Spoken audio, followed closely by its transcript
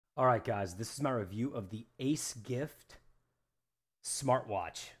All right, guys, this is my review of the AceGIFT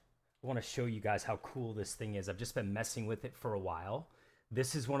Smartwatch. I want to show you guys how cool this thing is. I've just been messing with it for a while.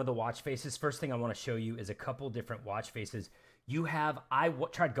 This is one of the watch faces. First thing I want to show you is a couple different watch faces. You have,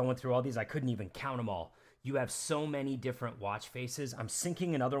 tried going through all these. I couldn't even count them all. You have so many different watch faces. I'm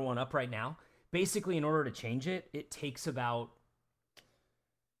syncing another one up right now. Basically, in order to change it, it takes about,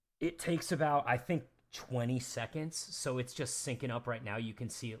 I think, 20 seconds. So it's just syncing up right now. You can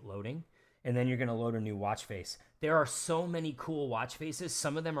see it loading. And then you're going to load a new watch face. There are so many cool watch faces.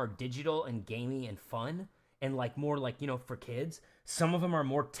 Some of them are digital and gamey and fun and like more like, you know, for kids. Some of them are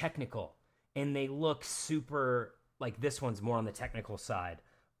more technical and they look super, like this one's more on the technical side.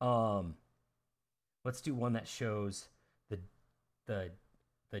 Let's do one that shows the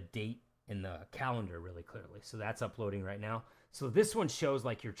date in the calendar really clearly. So that's uploading right now. So this one shows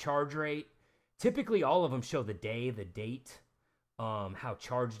like your charge rate. Typically all of them show the day, the date, how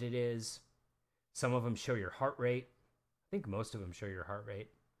charged it is. Some of them show your heart rate. I think most of them show your heart rate,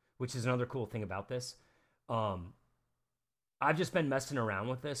 which is another cool thing about this. I've just been messing around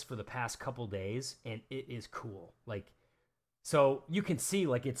with this for the past couple days, and it is cool. Like, so you can see,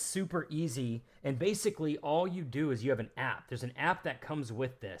 like, it's super easy, and basically all you do is you have an app. There's an app that comes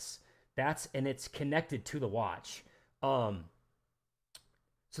with this. And it's connected to the watch.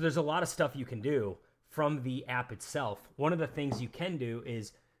 So there's a lot of stuff you can do from the app itself. One of the things you can do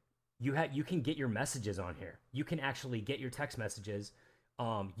is you can get your messages on here. You can actually get your text messages.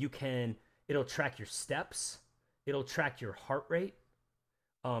 It'll track your steps. It'll track your heart rate.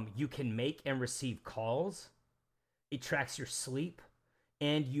 You can make and receive calls. It tracks your sleep,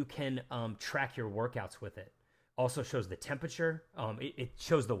 and you can track your workouts with it. Also shows the temperature. It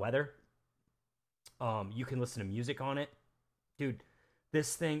shows the weather. You can listen to music on it. Dude,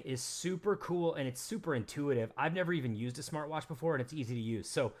 this thing is super cool, and it's super intuitive. I've never even used a smartwatch before, and it's easy to use.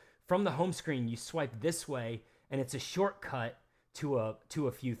 So from the home screen, you swipe this way, and it's a shortcut to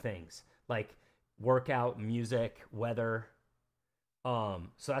a few things, like workout, music, weather. So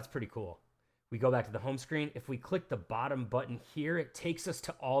that's pretty cool. We go back to the home screen. If we click the bottom button here, it takes us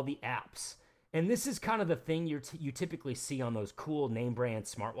to all the apps. And this is kind of the thing you typically see on those cool name brand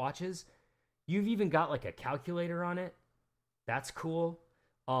smartwatches. You've even got like a calculator on it. That's cool.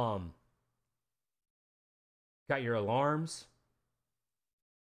 Got your alarms.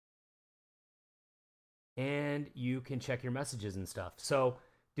 And you can check your messages and stuff. So,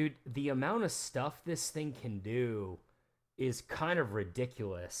 dude, the amount of stuff this thing can do is kind of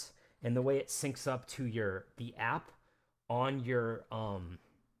ridiculous. And the way it syncs up to the app on your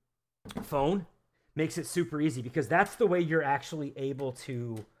phone makes it super easy, because that's the way you're actually able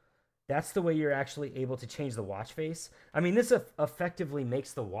to change the watch face. I mean, this effectively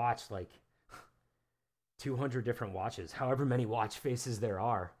makes the watch like 200 different watches, however many watch faces there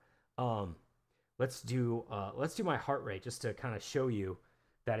are. Let's do my heart rate just to kind of show you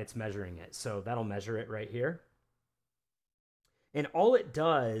that it's measuring it. So that'll measure it right here. And all it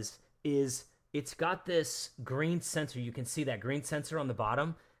does is it's got this green sensor. You can see that green sensor on the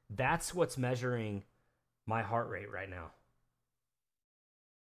bottom. That's what's measuring my heart rate right now.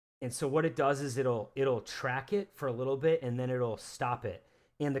 And so what it does is it'll track it for a little bit, and then it'll stop it.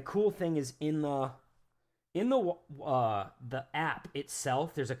 And the cool thing is in the app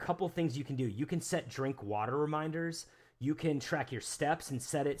itself, there's a couple things you can do. You can set drink water reminders. You can track your steps and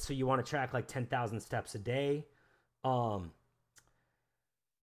set it so you want to track like 10,000 steps a day.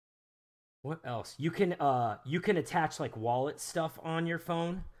 What else? You can attach like wallet stuff on your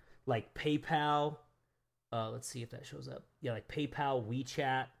phone, like PayPal. Let's see if that shows up. Yeah, like PayPal,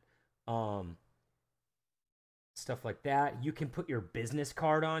 WeChat, stuff like that. You can put your business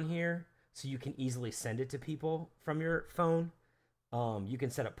card on here, so you can easily send it to people from your phone. You can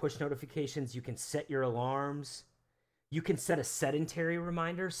set up push notifications. You can set your alarms. You can set a sedentary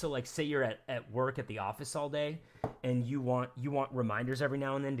reminder. So like say you're at work at the office all day and you want reminders every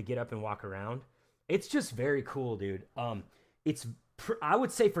now and then to get up and walk around. It's just very cool, dude. I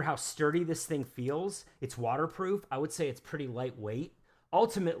would say for how sturdy this thing feels, it's waterproof. I would say it's pretty lightweight.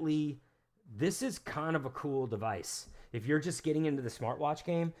 Ultimately, this is kind of a cool device. If you're just getting into the smartwatch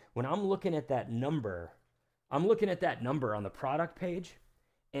game, when I'm looking at that number on the product page,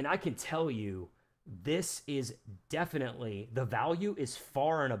 and I can tell you, this is definitely, the value is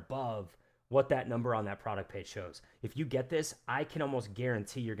far and above what that number on that product page shows. If you get this, I can almost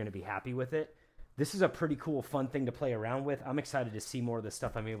guarantee you're going to be happy with it. This is a pretty cool, fun thing to play around with. I'm excited to see more of the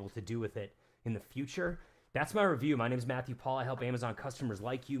stuff I'm able to do with it in the future. That's my review. My name is Matthew Paul. I help Amazon customers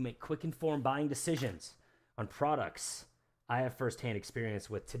like you make quick, informed buying decisions on products I have firsthand experience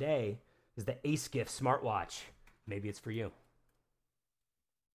with. Today is the AceGIFT smartwatch. Maybe it's for you.